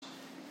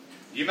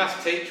You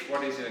must teach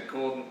what is in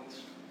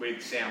accordance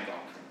with sound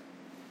doctrine.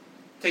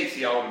 Teach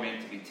the older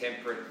men to be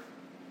temperate,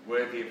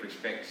 worthy of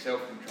respect,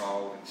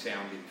 self-controlled and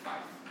sound in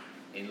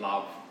faith, in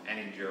love and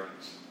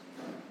endurance.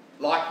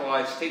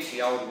 Likewise, teach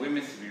the older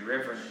women to be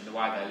reverent in the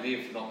way they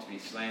live, not to be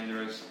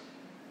slanderers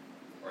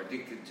or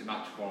addicted to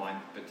much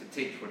wine, but to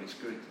teach what is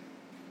good.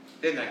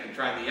 Then they can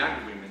train the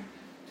younger women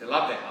to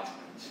love their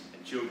husbands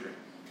and children,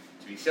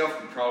 to be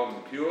self-controlled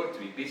and pure, to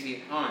be busy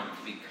at home,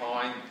 to be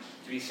kind,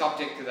 to be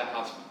subject to their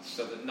husbands,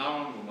 so that no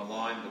one will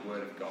malign the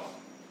word of God.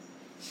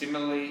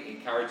 Similarly,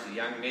 encourage the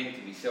young men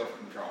to be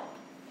self-controlled.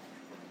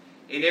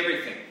 In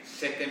everything,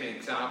 set them an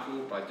example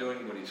by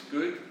doing what is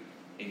good.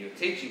 In your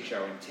teaching,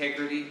 show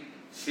integrity,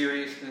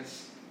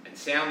 seriousness, and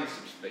soundness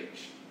of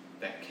speech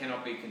that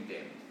cannot be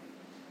condemned,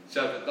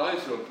 so that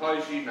those who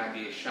oppose you may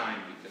be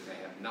ashamed because they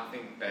have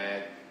nothing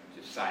bad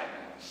to say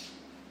about us.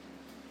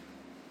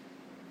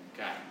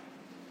 Okay.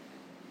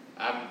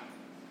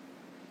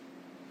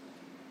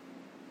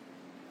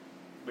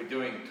 We're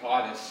doing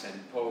Titus,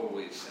 and Paul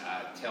is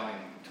telling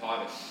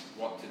Titus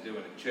what to do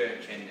in a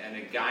church, and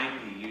again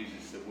he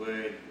uses the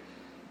word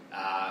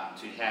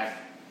to have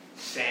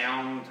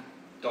sound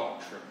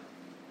doctrine.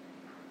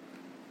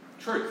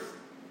 Truth.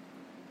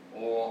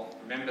 Or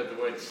remember, the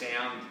word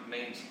sound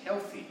means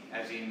healthy,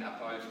 as in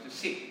opposed to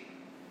sick.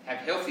 Have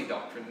healthy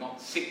doctrine,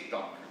 not sick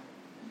doctrine.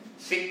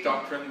 Sick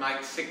doctrine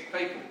makes sick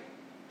people.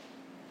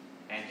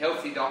 And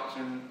healthy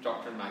doctrine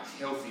makes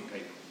healthy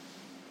people.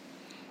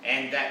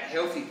 And that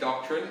healthy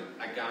doctrine,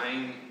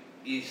 again,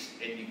 is,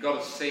 and you've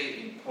got to see it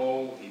in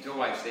Paul, he's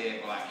always there,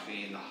 well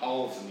actually in the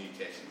whole of the New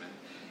Testament.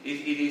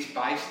 It is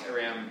based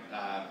around,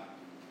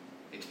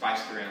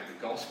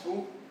 the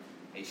gospel.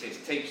 He says,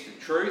 teach the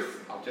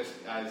truth. I'll just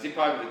zip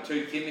over to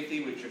 2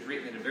 Timothy, which was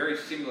written at a very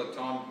similar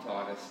time to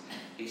Titus.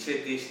 He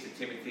said this to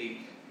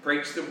Timothy,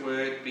 preach the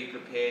word, be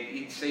prepared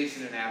in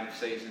season and out of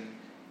season,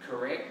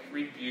 correct,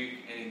 rebuke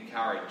and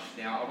encourage.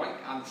 Now, I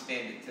won't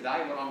understand it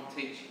today. What I'm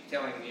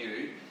telling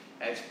you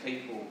as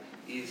people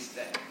is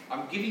that I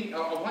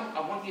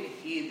want you to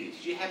hear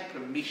this. You have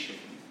permission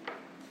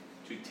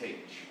to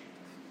teach.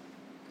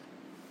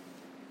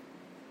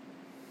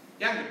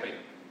 Younger people.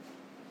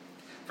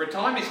 For a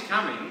time is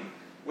coming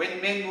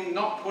when men will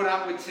not put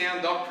up with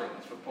sound doctrine.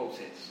 That's what Paul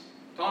says.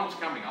 Time's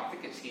coming. I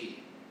think it's here.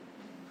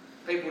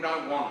 People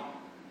don't want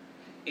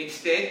it.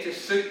 Instead, to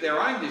suit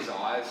their own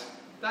desires,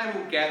 they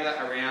will gather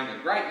around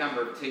a great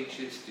number of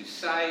teachers to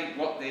say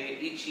what their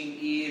itching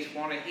ears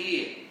want to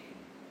hear.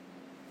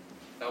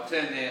 They'll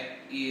turn their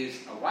ears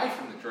away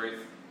from the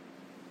truth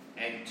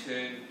and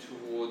turn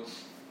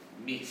towards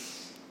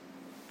myths.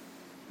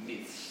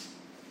 Myths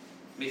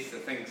are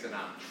things that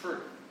aren't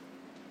true.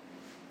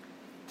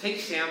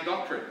 Teach sound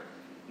doctrine.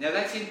 Now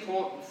that's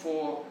important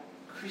for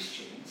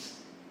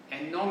Christians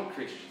and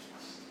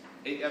non-Christians.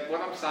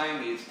 What I'm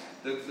saying is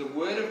the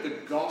word of the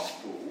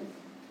gospel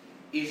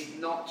is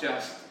not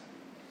just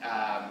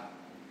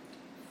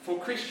for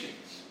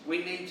Christians.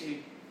 We need to,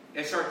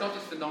 not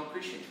just for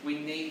non-Christians. We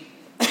need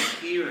to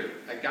hear it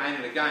again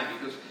and again,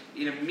 because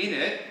in a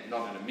minute,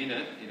 not in a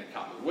minute, in a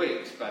couple of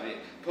weeks, but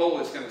Paul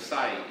is going to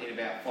say in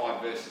about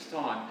 5 verses'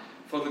 time,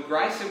 for the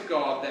grace of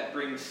God that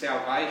brings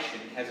salvation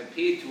has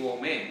appeared to all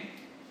men.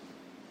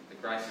 The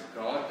grace of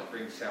God that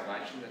brings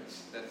salvation,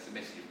 that's the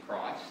message of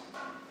Christ.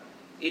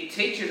 It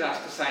teaches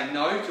us to say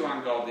no to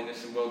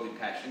ungodliness and worldly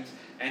passions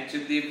and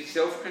to live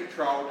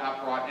self-controlled,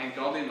 upright and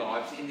godly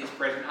lives in this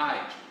present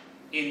age.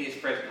 In this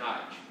present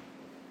age.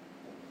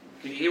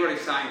 Can you hear what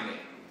he's saying there?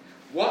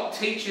 What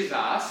teaches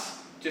us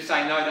to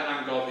say no to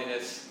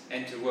ungodliness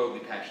and to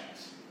worldly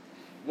passions?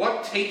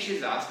 What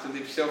teaches us to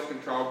live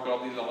self-controlled,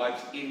 godly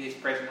lives in this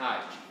present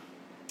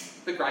age?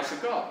 The grace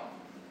of God.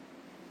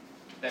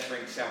 That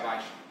brings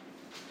salvation.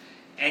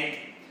 And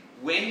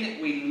when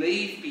we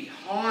leave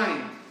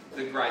behind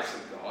the grace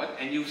of God,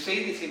 and you'll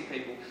see this in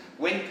people,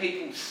 when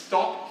people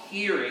stop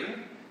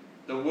hearing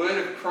the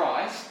word of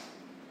Christ,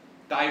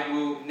 they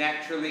will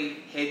naturally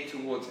head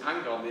towards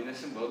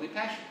ungodliness and worldly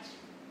passions.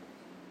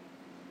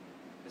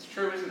 It's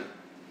true, isn't it?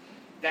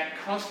 That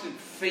constant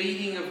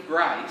feeding of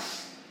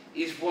grace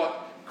is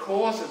what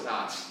causes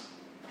us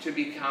to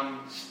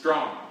become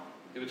strong.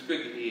 It was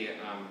good to hear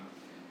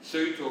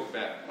Sue talk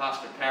about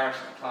Pastor Paris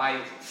and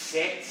Clay's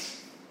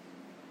sets.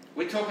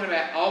 We're talking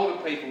about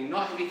older people,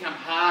 not who become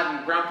hard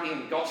and grumpy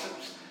and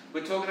gossips.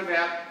 We're talking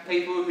about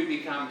people who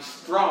become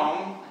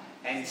strong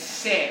and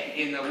set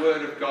in the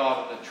Word of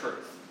God and the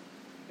truth.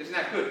 Isn't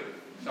that good?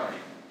 Sorry.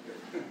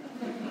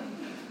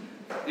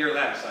 You're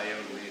allowed to say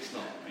elderly, it's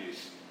not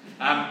abuse.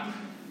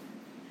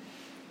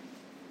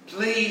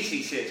 Please,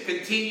 he says,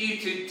 continue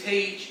to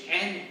teach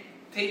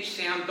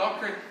sound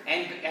doctrine,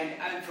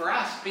 and for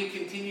us, be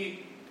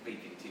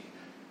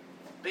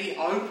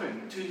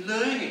open to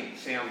learning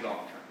sound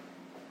doctrine.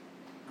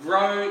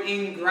 Grow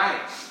in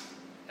grace.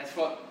 That's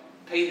what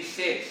Peter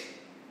says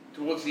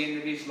towards the end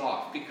of his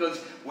life. Because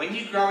when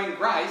you grow in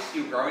grace,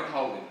 you'll grow in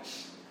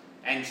holiness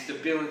and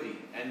stability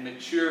and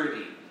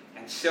maturity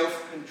and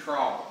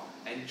self-control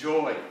and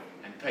joy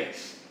and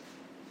peace.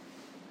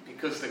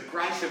 Because the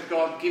grace of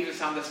God gives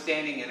us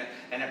understanding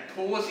and it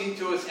pours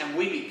into us and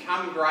we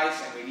become grace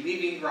and we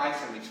live in grace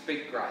and we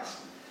speak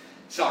grace.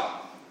 So,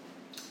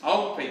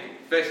 old people,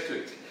 verse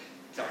 2.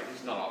 Sorry,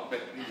 this is not old,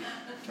 but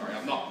sorry,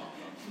 I'm not.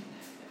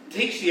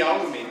 Teach the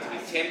older men to be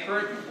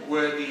temperate,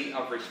 worthy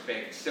of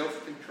respect,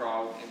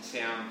 self-controlled and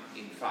sound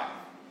in faith,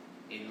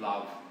 in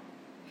love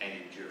and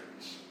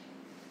endurance.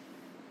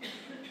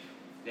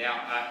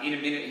 Now, in a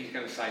minute he's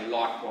going to say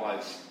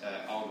likewise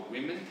older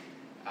women,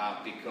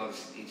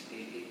 because he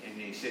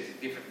says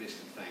a different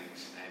list of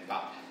things.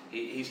 But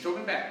he's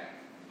talking about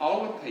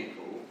older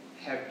people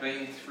have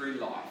been through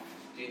life.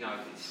 Do you know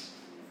this?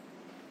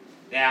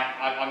 Now,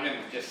 I'm going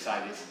to just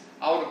say this.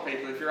 Older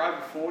people, if you're over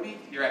 40,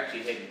 you're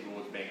actually heading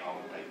towards being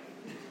older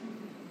people.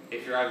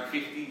 If you're over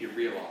 50, you're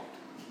real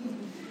old.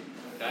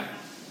 Okay?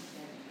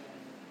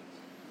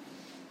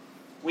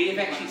 We have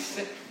actually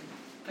seen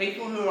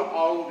people who are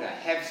older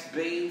have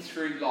been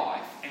through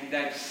life and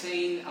they've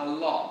seen a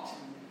lot.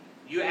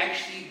 You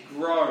actually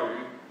grow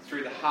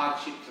through the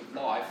hardships of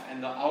life,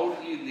 and the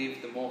older you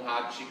live, the more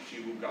hardships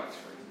you will go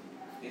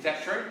through. Is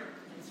that true?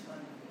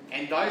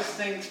 And those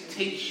things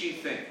teach you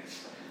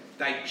things.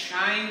 They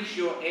change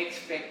your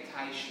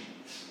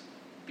expectations.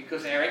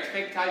 Because our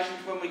expectations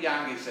when we're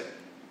young is that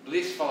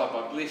bliss followed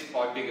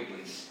by bigger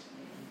bliss.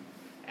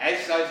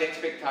 As those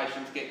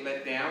expectations get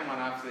let down one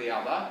after the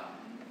other,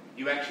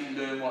 you actually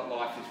learn what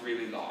life is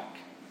really like.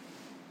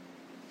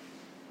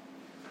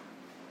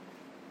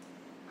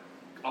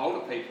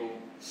 Older people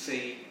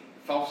see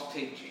false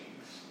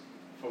teachings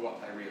for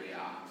what they really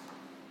are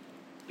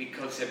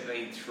because they've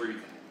been through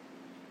that.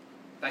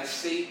 They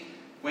see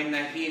when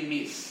they hear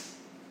myths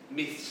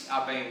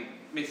are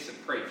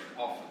preached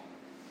often.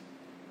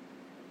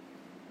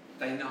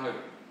 They know.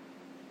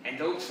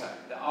 And also,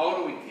 the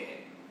older we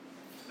get,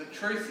 the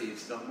truth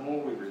is the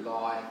more we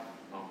rely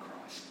on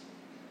Christ.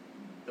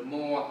 The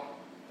more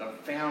the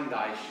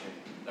foundation,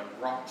 the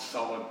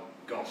rock-solid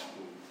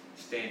gospel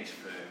stands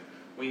firm.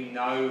 We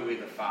know we're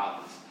the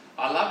fathers.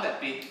 I love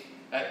that bit.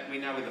 We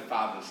know we're the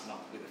fathers,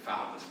 not we're the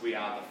fathers. We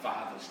are the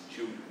Father's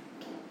children.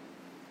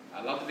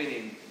 I love the bit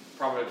in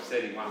Proverbs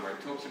 31 where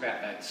it talks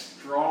about that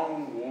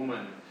strong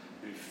woman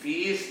who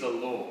fears the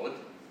Lord,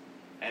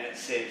 and it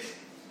says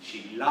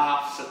she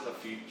laughs at the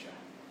future.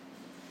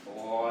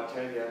 Oh, I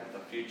tell you, the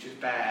future's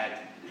bad.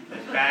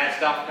 There's bad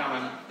stuff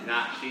coming.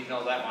 Nah, she's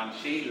not that one.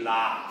 She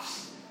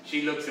laughs.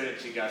 She looks at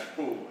it, she goes,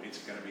 oh, it's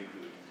going to be good.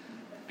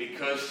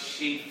 Because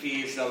she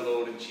fears the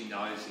Lord and she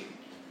knows Him.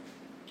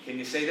 Can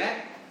you see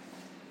that?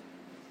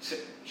 So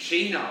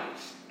she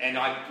knows. And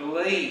I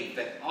believe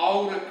that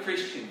older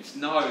Christians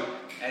know,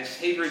 as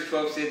Hebrews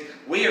 12 says,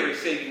 we are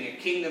receiving a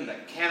kingdom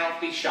that cannot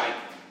be shaken.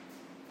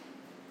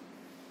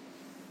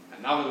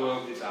 Another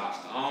world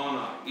disaster. Oh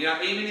no. You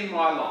know, even in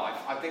my life,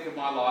 I think of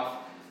my life,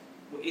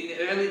 in the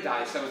early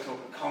days, they were talking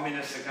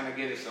communists are going to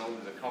get us all.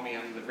 There's a commie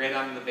under the red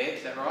under the bed,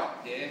 is that right?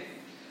 Yeah.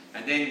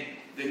 And then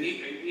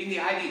in the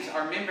 80s,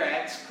 I remember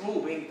at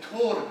school being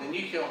taught of the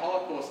nuclear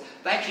holocaust.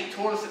 They actually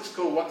taught us at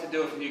school what to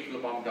do if a nuclear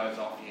bomb goes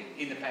off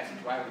in the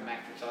passageway with a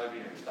mattress over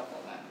you and stuff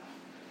like that.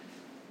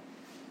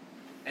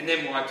 And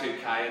then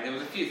Y2K, and there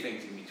was a few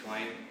things in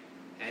between.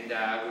 And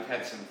we've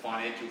had some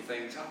financial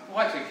things.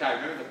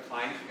 Y2K, remember the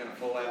planes were going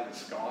to fall out of the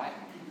sky?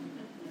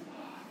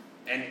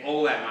 And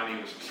all that money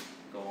was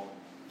gone.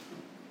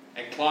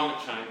 And climate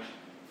change,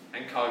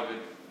 and COVID,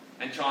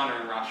 and China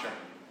and Russia,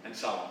 and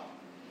so on.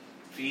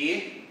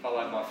 Fear,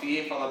 followed by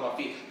fear, followed by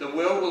fear. The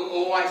world will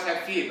always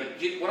have fear,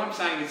 but what I'm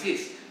saying is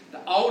this.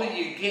 The older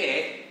you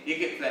get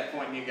to that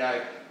point and you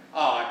go,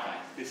 oh, okay,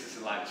 this is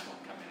the latest one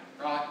coming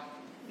out, right?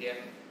 Yeah.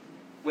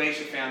 Where's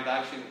your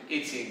foundation?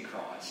 It's in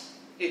Christ.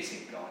 It's in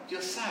God.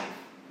 You're safe.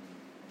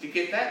 Do you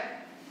get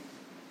that?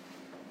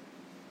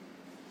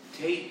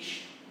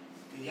 Teach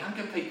the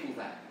younger people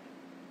that.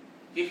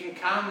 You can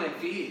calm their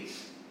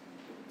fears.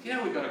 Do you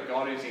know we've got a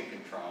God who's in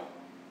control?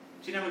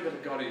 Do you know we've got a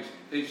God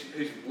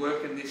who's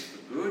working this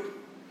for good?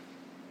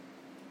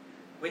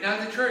 We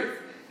know the truth.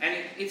 And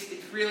it's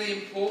really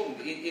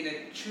important in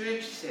a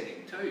church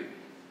setting too.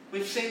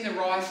 We've seen the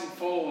rise and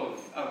fall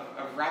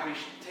of rubbish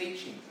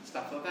teachings and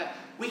stuff like that.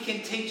 We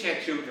can teach our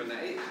children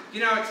that.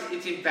 You know,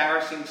 it's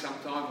embarrassing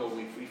sometimes, or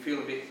we feel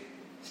a bit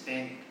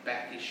stand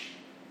backish.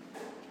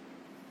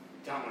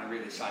 Don't want to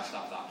really say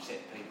stuff to upset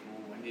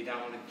people, and you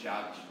don't want to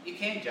judge. You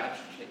can judge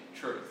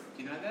truth.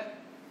 Do you know that?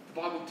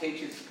 The Bible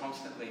teaches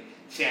constantly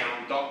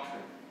sound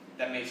doctrine.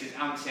 That means there's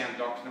unsound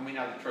doctrine, and we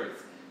know the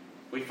truth.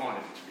 We find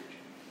it in Scripture.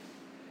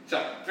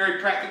 So, very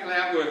practical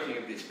outworking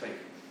of this, people.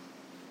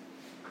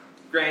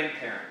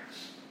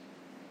 Grandparents,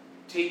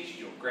 teach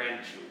your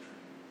grandchildren.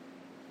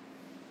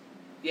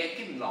 Yeah,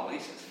 give them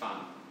lollies, it's fun.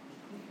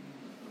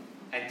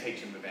 And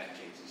teach them about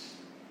Jesus.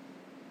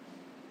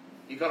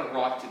 You've got a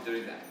right to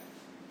do that.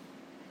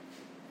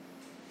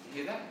 You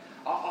hear that?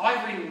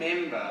 I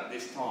remember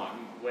this time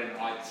when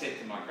I said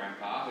to my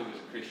grandpa, who was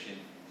a Christian,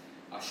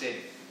 I said,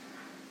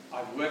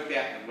 I've worked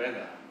out the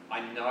weather. I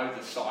know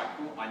the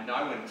cycle. I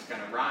know when it's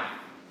going to rain.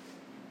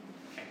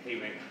 And he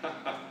went,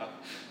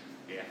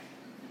 yeah,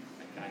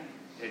 okay.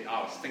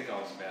 I think I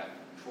was about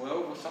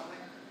 12 or something.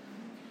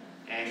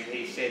 and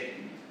he said,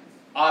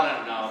 I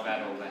don't know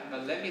about all that,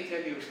 but let me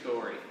tell you a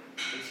story.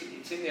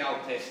 It's in the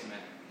Old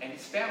Testament, and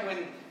it's about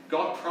when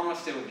God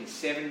promised there would be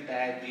 7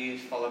 bad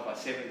years followed by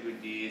 7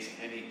 good years,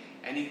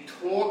 and he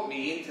taught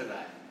me into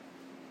that.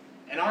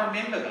 And I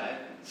remember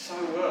that so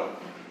well.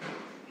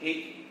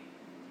 He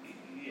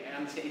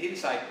didn't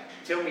say,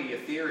 tell me your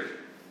theory.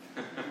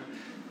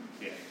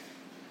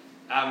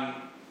 Yeah.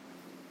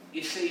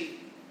 You see,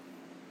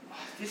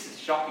 this is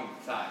shocking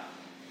to say.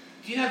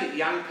 Do you know that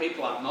young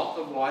people are not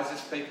the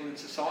wisest people in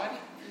society?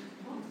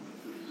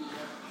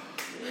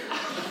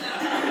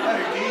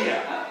 Oh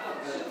dear.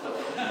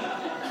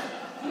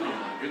 Oh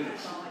my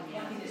goodness.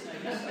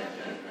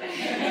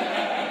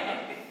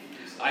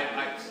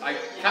 I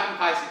cut and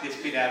pasted this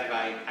bit out of a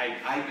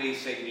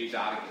ABC News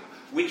article,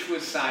 which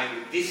was saying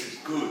this is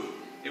good.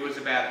 It was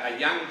about a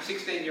young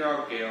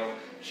 16-year-old girl.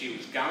 She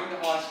was going to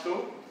high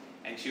school,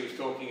 and she was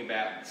talking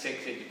about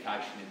sex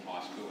education in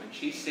high school. And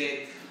she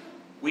said,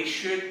 we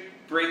should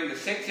bring the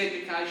sex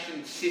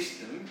education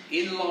system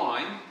in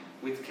line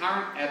with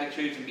current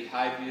attitudes and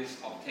behaviours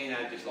of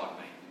teenagers like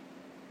me.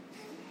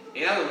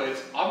 In other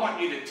words, I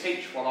want you to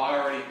teach what I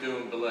already do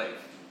and believe.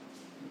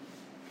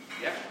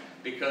 Yep.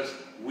 Because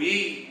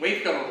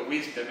we've got all the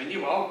wisdom, and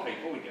you old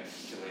people, we got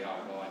silly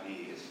old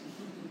ideas.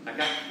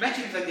 Okay?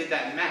 Imagine if they did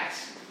that in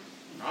maths,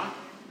 right?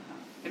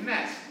 In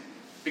maths.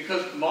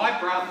 Because my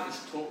brothers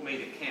taught me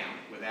to count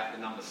without the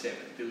number 7,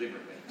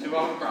 deliberately. 2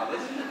 older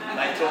brothers,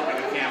 they taught me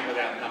to count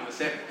without the number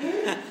 7.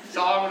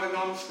 So I would have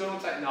gone to school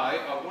and said, no,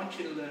 I want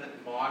you to learn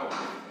it my way,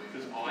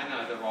 because I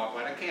know the right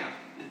way to count.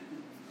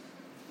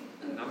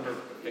 The number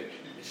of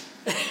perfectionists.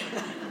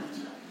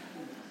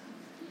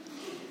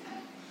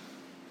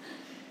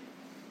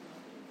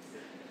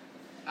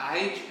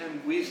 Age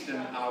and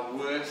wisdom are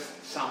worth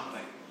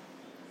something.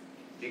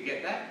 Do you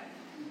get that?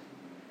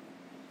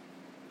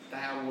 They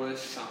are worth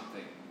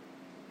something.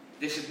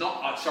 This is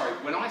not,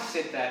 when I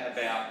said that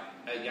about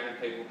young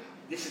people,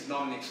 this is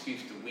not an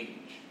excuse to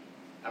whinge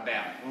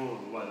about, the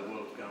way the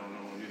world's going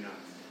on, you know.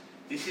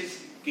 This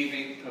is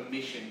giving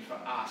permission for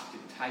us to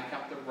take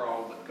up the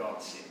role that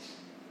God says,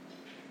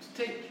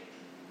 to teach.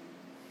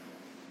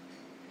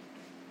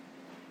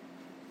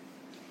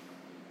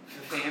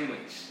 For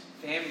families,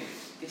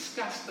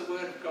 discuss the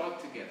Word of God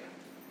together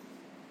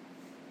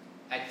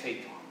at tea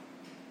time,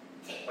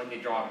 when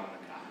you're driving in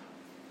the car,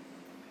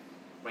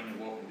 when you're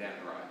walking down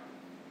the road.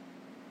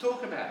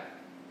 Talk about it.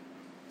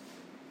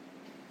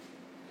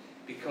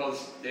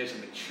 Because there's a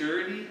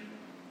maturity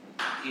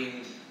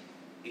in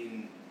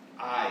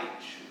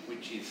age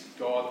which is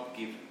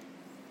God-given,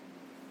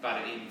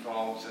 but it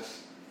involves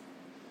us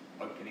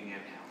opening our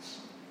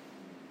mouths.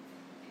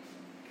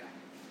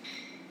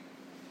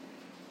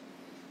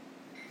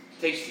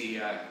 Teach the,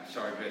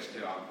 verse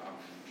 2,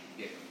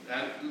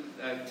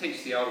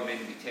 teach the older men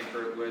to be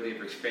temperate, worthy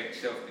of respect,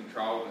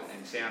 self-controlled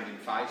and sound in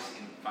faith,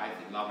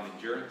 in love and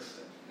endurance.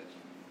 That's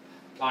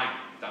plain.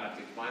 Don't have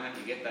to explain that.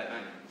 You get that, don't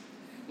you?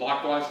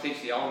 Likewise,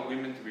 teach the older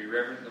women to be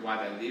reverent in the way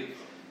they live,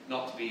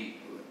 not to be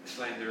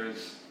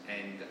slanderers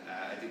and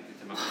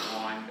addicted to much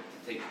wine, but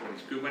to teach what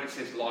is good. When it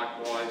says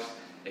likewise,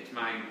 it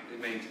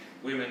means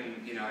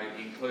women,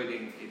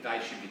 including,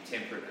 they should be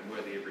temperate and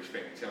worthy of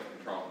respect and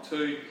self-control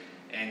too.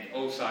 And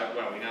also,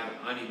 we know that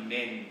only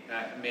men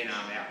aren't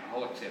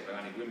alcoholics yet, but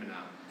only women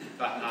are.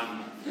 But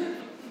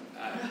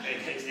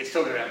it's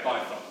talking about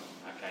both of them.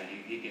 Okay,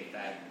 you get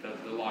that.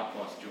 The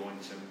likewise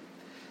joins them.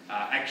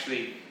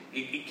 Actually,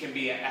 it can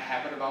be a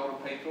habit of older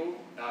people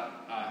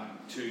I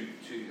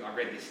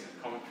read this in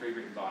a commentary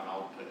written by an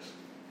old person.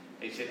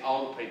 He said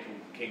older people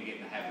can get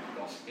in the habit of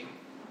gossiping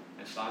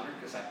and slandering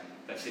because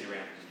they sit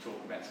around and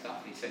talk about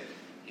stuff. He said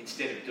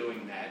instead of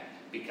doing that,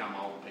 become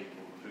old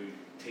people who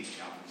teach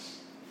others.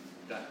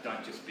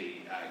 Don't just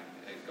be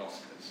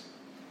gossipers.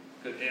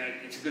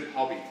 It's a good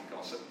hobby to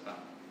gossip, but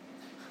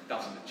it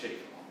doesn't achieve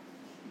a lot.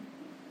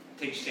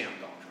 Teach sound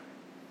doctrine.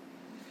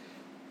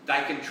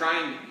 They can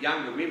train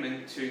younger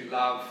women to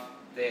love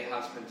their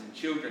husbands and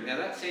children. Now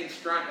that seems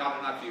strange. I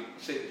don't know if you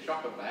see the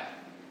shock of that.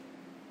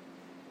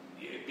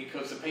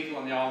 Because the people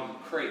on the island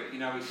of Crete,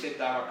 we said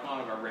they were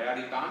kind of a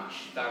rowdy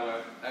bunch. They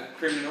were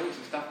criminals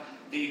and stuff.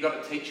 You've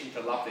got to teach them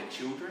to love their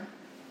children.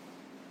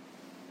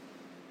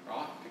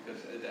 Right?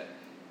 Because of that.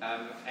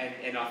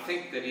 And I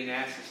think that in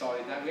our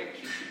society today, we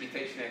actually should be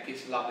teaching our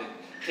kids to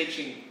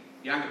teaching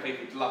younger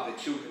people to love their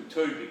children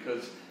too,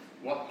 because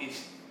what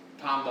is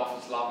palmed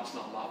off as love is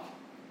not love.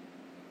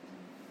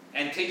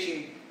 And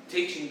teaching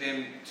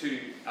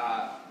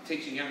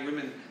young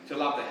women to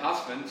love their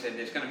husbands, and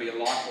there's going to be a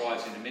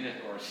likewise in a minute,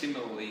 or a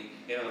similarly,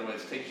 in other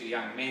words, teaching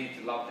young men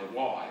to love their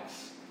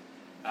wives,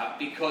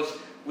 because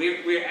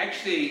we're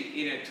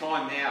actually in a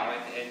time now,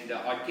 and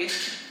I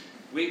guess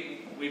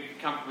we live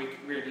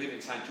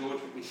in St George,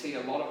 but we see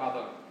a lot of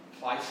other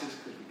places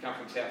because we come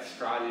from South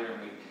Australia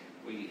and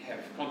we have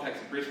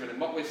contacts in Brisbane. And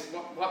what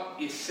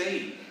you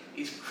see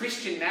is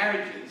Christian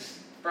marriages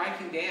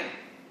breaking down,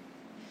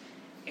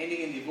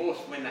 ending in divorce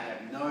when they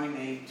have no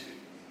need to.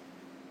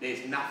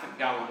 There's nothing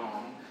going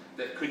on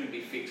that couldn't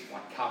be fixed by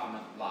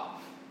covenant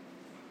love.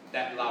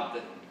 That love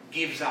that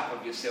gives up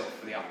of yourself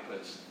for the other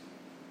person.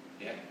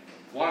 Yeah?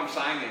 What I'm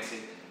saying is,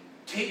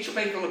 teach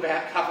people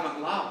about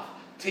covenant love.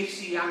 Teach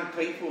the young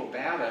people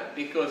about it,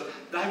 because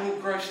they will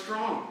grow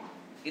strong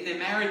in their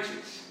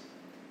marriages.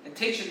 And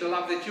teach them to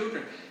love their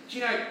children. Do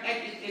you know,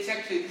 it's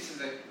actually,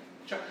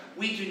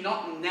 we do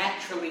not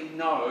naturally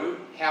know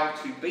how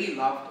to be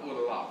loved or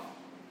to love.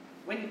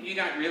 When you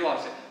don't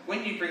realise it,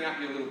 when you bring up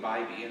your little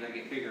baby and they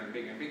get bigger and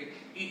bigger and bigger,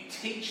 you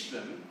teach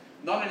them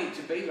not only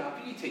to be loved,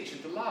 but you teach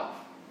them to love.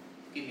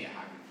 Give me a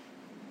hug.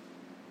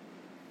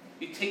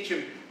 You teach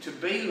them to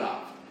be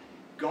loved.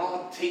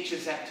 God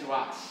teaches that to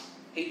us.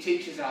 He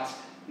teaches us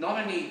not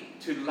only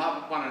to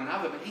love one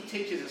another, but He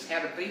teaches us how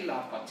to be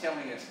loved by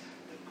telling us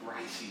the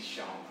grace He's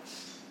shown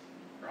us.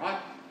 Right?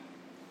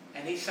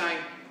 And He's saying,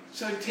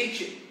 so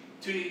teach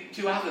it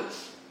to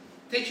others.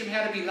 Teach them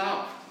how to be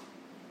loved.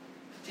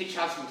 Teach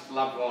husbands to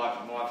love wives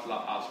and wives to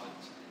love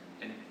husbands.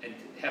 And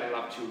how to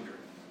love children.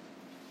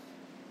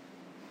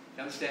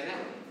 You understand that?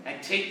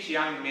 And teach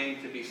young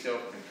men to be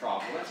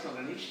self-controlled. Well, that's not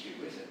an issue,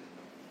 is it?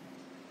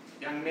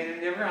 Young men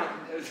and everyone.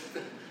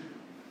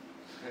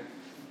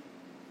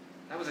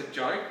 That was a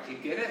joke. Do you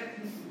get it?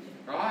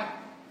 Right?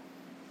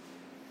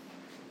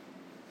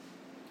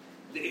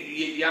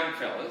 Young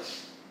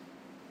fellas,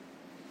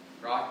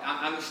 right?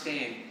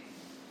 Understand.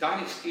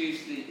 Don't excuse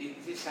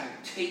it's saying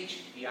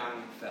teach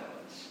young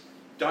fellas.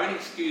 Don't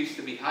excuse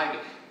the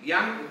behaviour.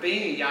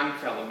 Being a young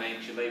fella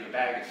means you leave a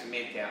bag of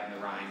cement out in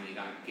the rain, you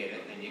don't get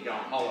it, and you go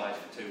on holidays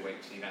for 2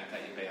 weeks and you don't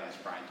take your BO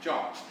spray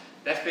jobs.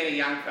 That's being a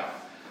young fella.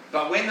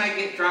 But when they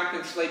get drunk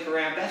and sleep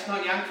around, that's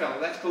not young fella.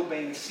 That's called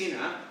being a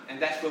sinner,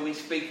 and that's where we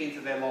speak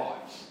into their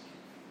lives.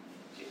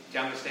 Do you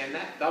understand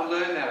that? They'll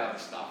learn that other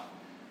stuff.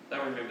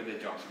 They'll remember their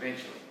jobs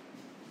eventually.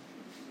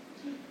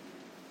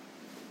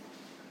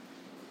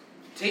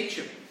 Teach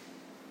them.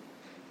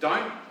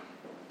 Don't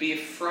be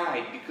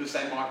afraid because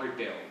they might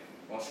rebel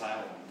or say,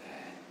 oh,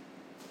 Dad,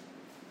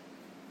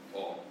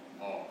 or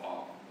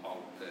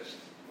old person,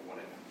 or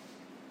whatever.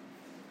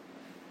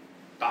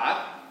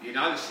 But you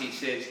notice he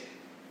says,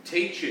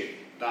 teach it,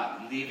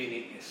 but live in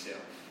it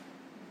yourself.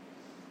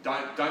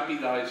 Don't be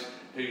those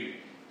who,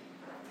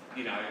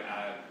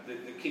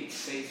 the kids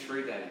see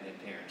through that in their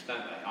parents,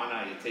 don't they?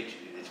 I know you're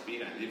teaching me this, but you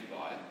don't live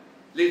by it.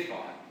 Live by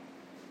it.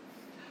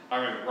 I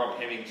remember Rob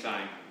Hemming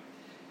saying,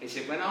 he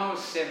said, when I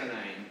was 17,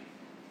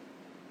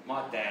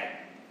 my dad,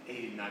 he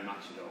didn't know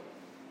much at all.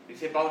 He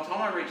said, by the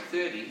time I reached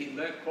 30, he'd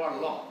learnt quite a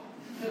lot.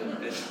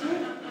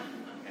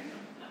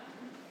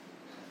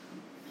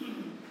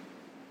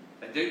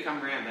 They do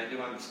come around, they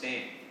do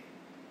understand.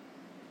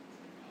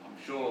 I'm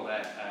sure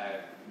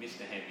that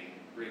Mr. Hemming,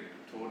 Rick,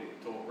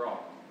 taught Rob.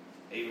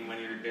 Even when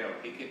he rebelled,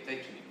 he kept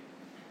teaching him.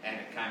 And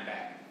it came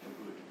back for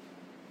good.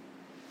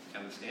 Do you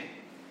understand?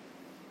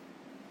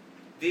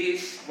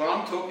 What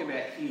I'm talking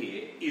about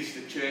here is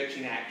the church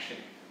in action.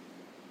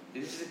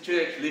 This is the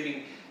church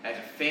living as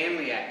a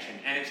family action.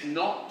 And it's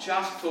not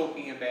just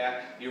talking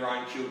about your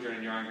own children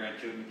and your own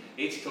grandchildren.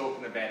 It's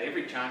talking about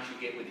every chance you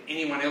get with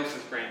anyone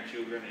else's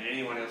grandchildren and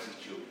anyone else's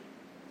children.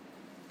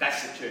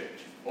 That's the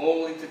church.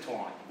 All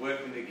intertwined,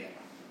 working together.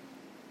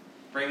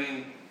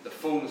 Bringing the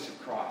fullness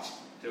of Christ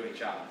to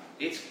each other.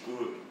 It's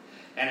good.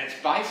 And it's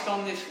based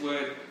on this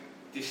word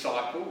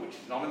disciple, which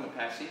is not in the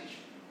passage,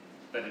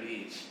 but it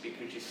is.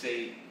 Because you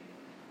see,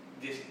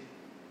 this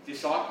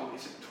disciple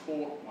is a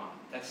taught one.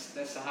 That's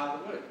the heart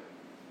of the word.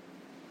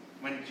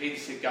 When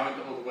Jesus said, go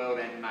into all the world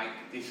and make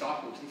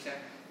disciples, he said,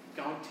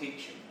 go and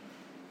teach them.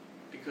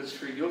 Because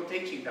through your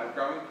teaching, they'll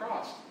grow in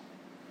Christ.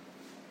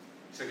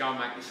 So go and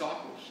make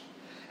disciples.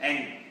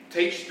 And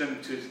teach them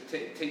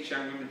teach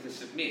young women to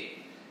submit.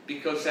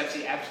 Because that's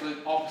the absolute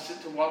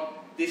opposite to what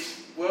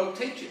this world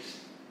teaches,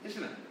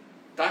 isn't it?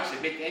 Don't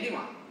submit to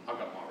anyone. I've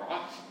got my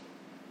rights.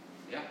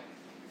 Yeah.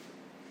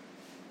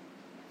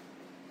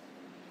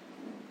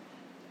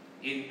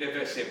 In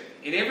verse 7,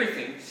 in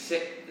everything,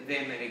 set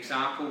them an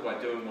example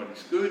by doing what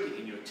is good.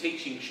 In your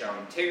teaching, show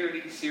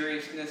integrity,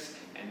 seriousness,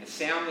 and the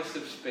soundness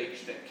of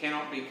speech that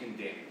cannot be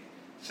condemned,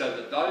 so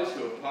that those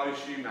who oppose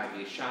you may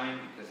be ashamed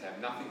because they have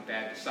nothing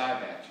bad to say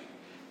about you.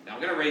 Now,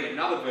 I'm going to read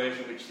another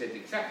version which says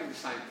exactly the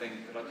same thing,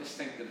 but I just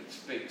think that it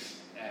speaks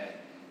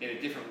in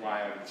a different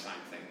way over the same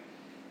thing.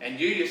 And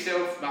you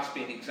yourself must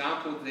be an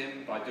example of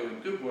them by doing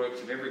good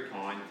works of every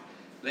kind.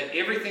 Let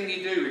everything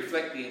you do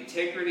reflect the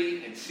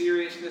integrity and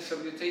seriousness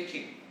of your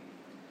teaching.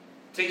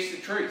 Teach the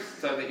truth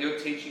so that your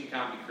teaching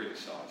can't be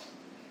criticised.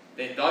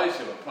 Then those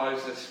who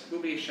oppose us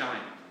will be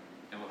ashamed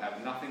and will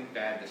have nothing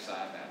bad to say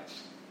about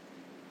us.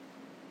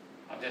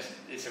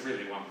 It's a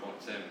really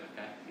one-point sermon,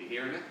 okay? You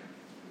hearing it?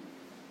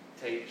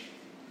 Teach.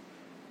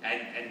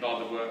 And by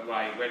the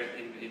way,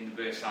 in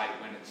verse 8,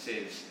 when it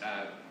says,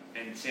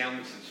 and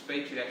soundness of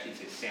speech, it actually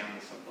says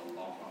soundness of the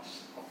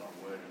logos, of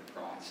the word of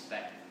Christ,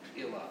 that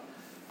pillar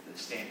that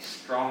stands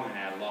strong in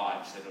our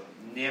lives, that will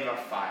never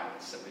fail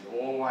us, that we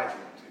always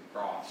look to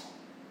Christ.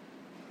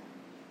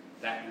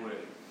 That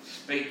word.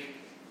 Speak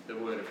the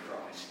word of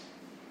Christ.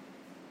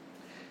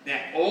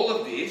 Now, all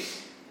of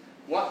this,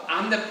 what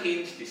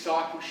underpins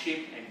discipleship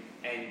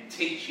and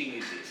teaching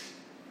is this: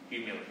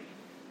 humility.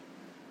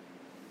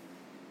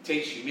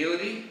 teach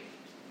humility,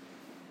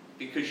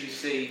 because you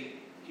see,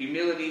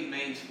 humility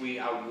means we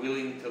are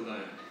willing to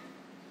learn.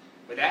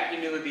 Without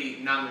humility,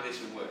 none of this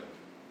will work.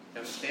 You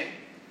understand?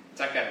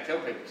 It's okay to tell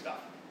people stuff.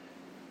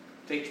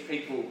 Teach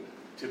people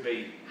to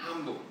be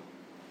humble.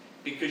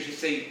 Because you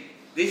see,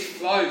 this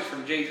flows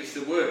from Jesus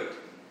the Word.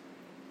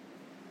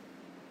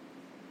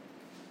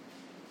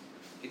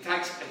 It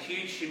takes a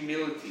huge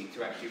humility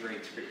to actually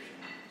read Scripture.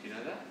 Do you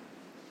know that?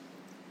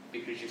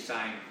 Because you're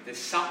saying, there's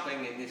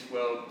something in this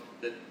world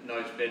that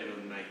knows better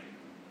than me,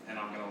 and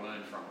I'm going to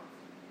learn from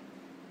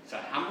it. So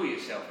humble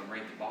yourself and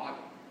read the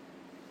Bible.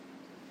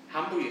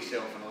 Humble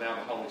yourself and allow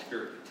the Holy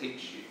Spirit to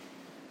teach you.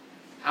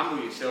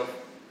 Humble yourself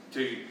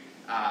to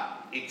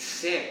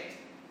accept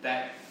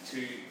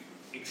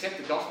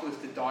the gospel is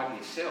to die to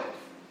yourself.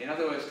 In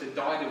other words, to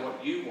die to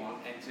what you want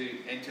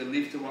and to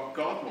live to what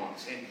God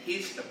wants and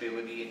His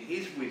ability and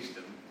His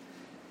wisdom.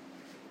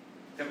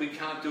 That we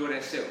can't do it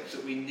ourselves.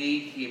 That we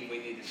need Him. We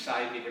need a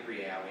Saviour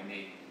every hour. We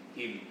need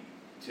Him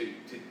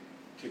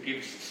to give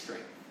us the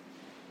strength.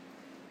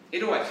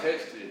 It always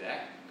hurts to do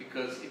that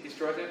because it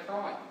destroys our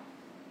pride.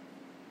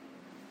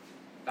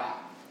 But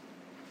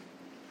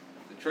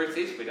the truth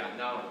is we don't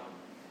know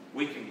it.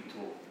 We can be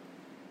taught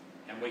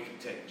and we can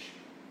teach.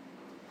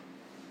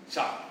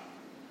 So,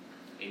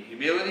 in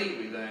humility,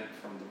 we learn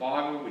from the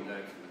Bible, we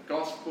learn from the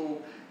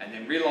gospel, and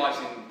then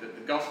realising that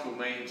the gospel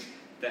means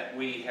that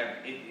we have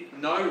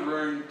no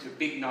room to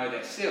big note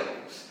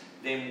ourselves,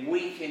 then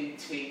we can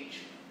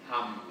teach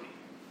humbly.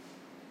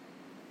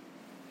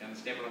 You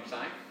understand what I'm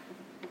saying?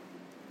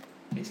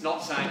 It's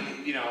not saying,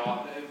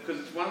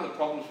 because it's one of the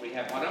problems we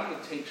have. I don't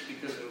want to teach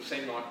because it'll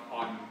seem like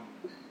I'm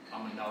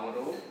a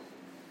know-it-all.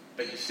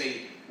 But you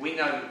see, we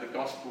know that the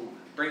gospel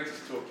brings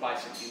us to a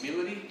place of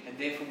humility, and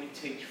therefore we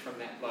teach from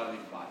that lowly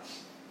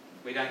place.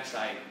 We don't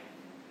say,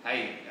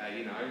 hey,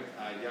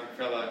 young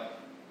fella,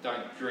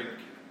 don't drink,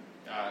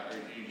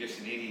 you're just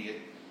an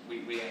idiot. We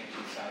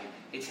actually say,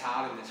 it's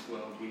hard in this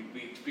world.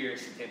 We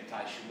experience the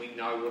temptation. We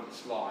know what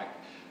it's like.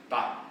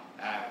 But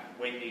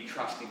when you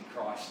trust in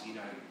Christ,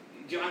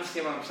 do you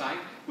understand what I'm saying?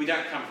 We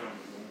don't come from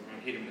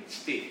hit them with a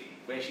stick.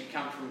 We actually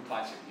come from a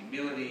place of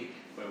humility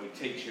where we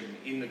teach them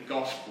in the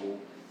gospel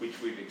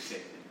which we've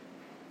accepted.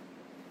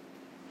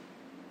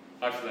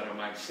 Hopefully that'll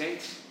make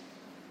sense.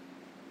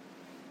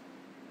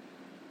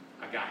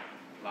 Again,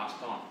 last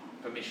time,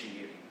 permission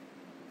giving.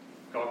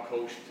 God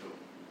calls you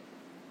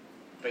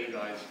to it. Be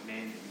those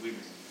men and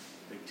women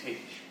who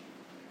teach.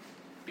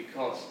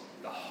 Because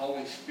the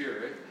Holy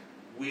Spirit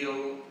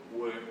will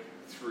work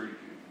through you.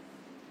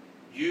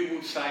 You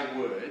will say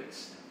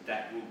words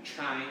that will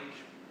change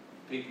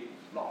people's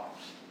lives.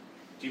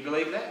 Do you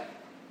believe that?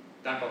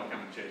 Don't bother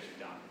coming to church if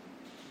you don't.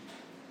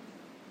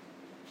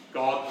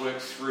 God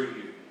works through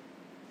you.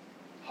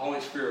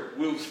 Holy Spirit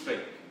will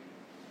speak.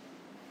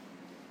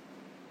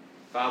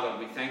 Father,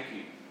 we thank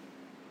you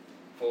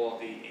for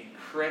the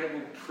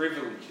incredible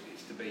privilege it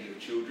is to be your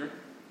children,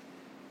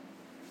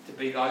 to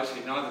be those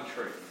who know the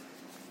truth,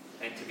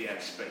 and to be able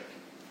to speak.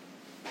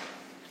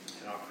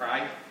 And I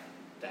pray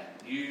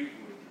that you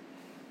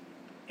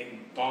would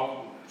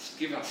embolden us,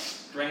 give us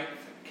strength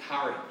and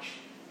courage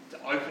to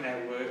open our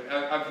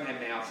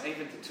mouths,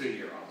 even to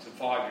 2-year-olds and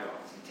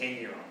 5-year-olds and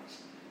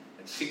 10-year-olds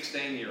and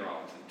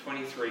 16-year-olds and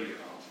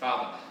 23-year-olds.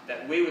 Father,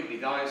 that we would be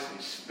those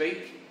who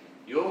speak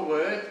your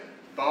word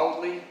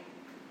boldly,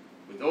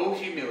 with all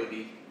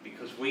humility,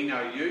 because we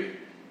know you,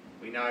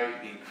 we know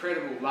the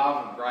incredible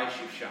love and grace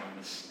you've shown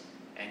us,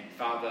 and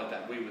Father,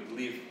 that we would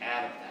live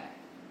out of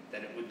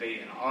that it would be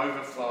an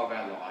overflow of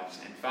our lives.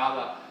 And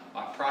Father,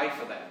 I pray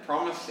for that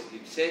promise that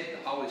you've said,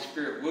 the Holy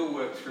Spirit will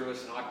work through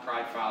us, and I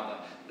pray, Father,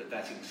 that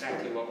that's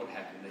exactly what would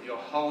happen, that your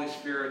Holy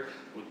Spirit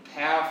would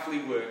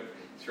powerfully work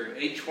through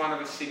each one of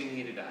us sitting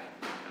here today.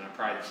 And I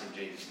pray this in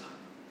Jesus' name.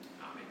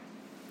 Amen.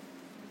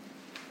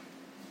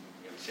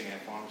 We're going to sing our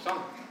final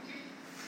song.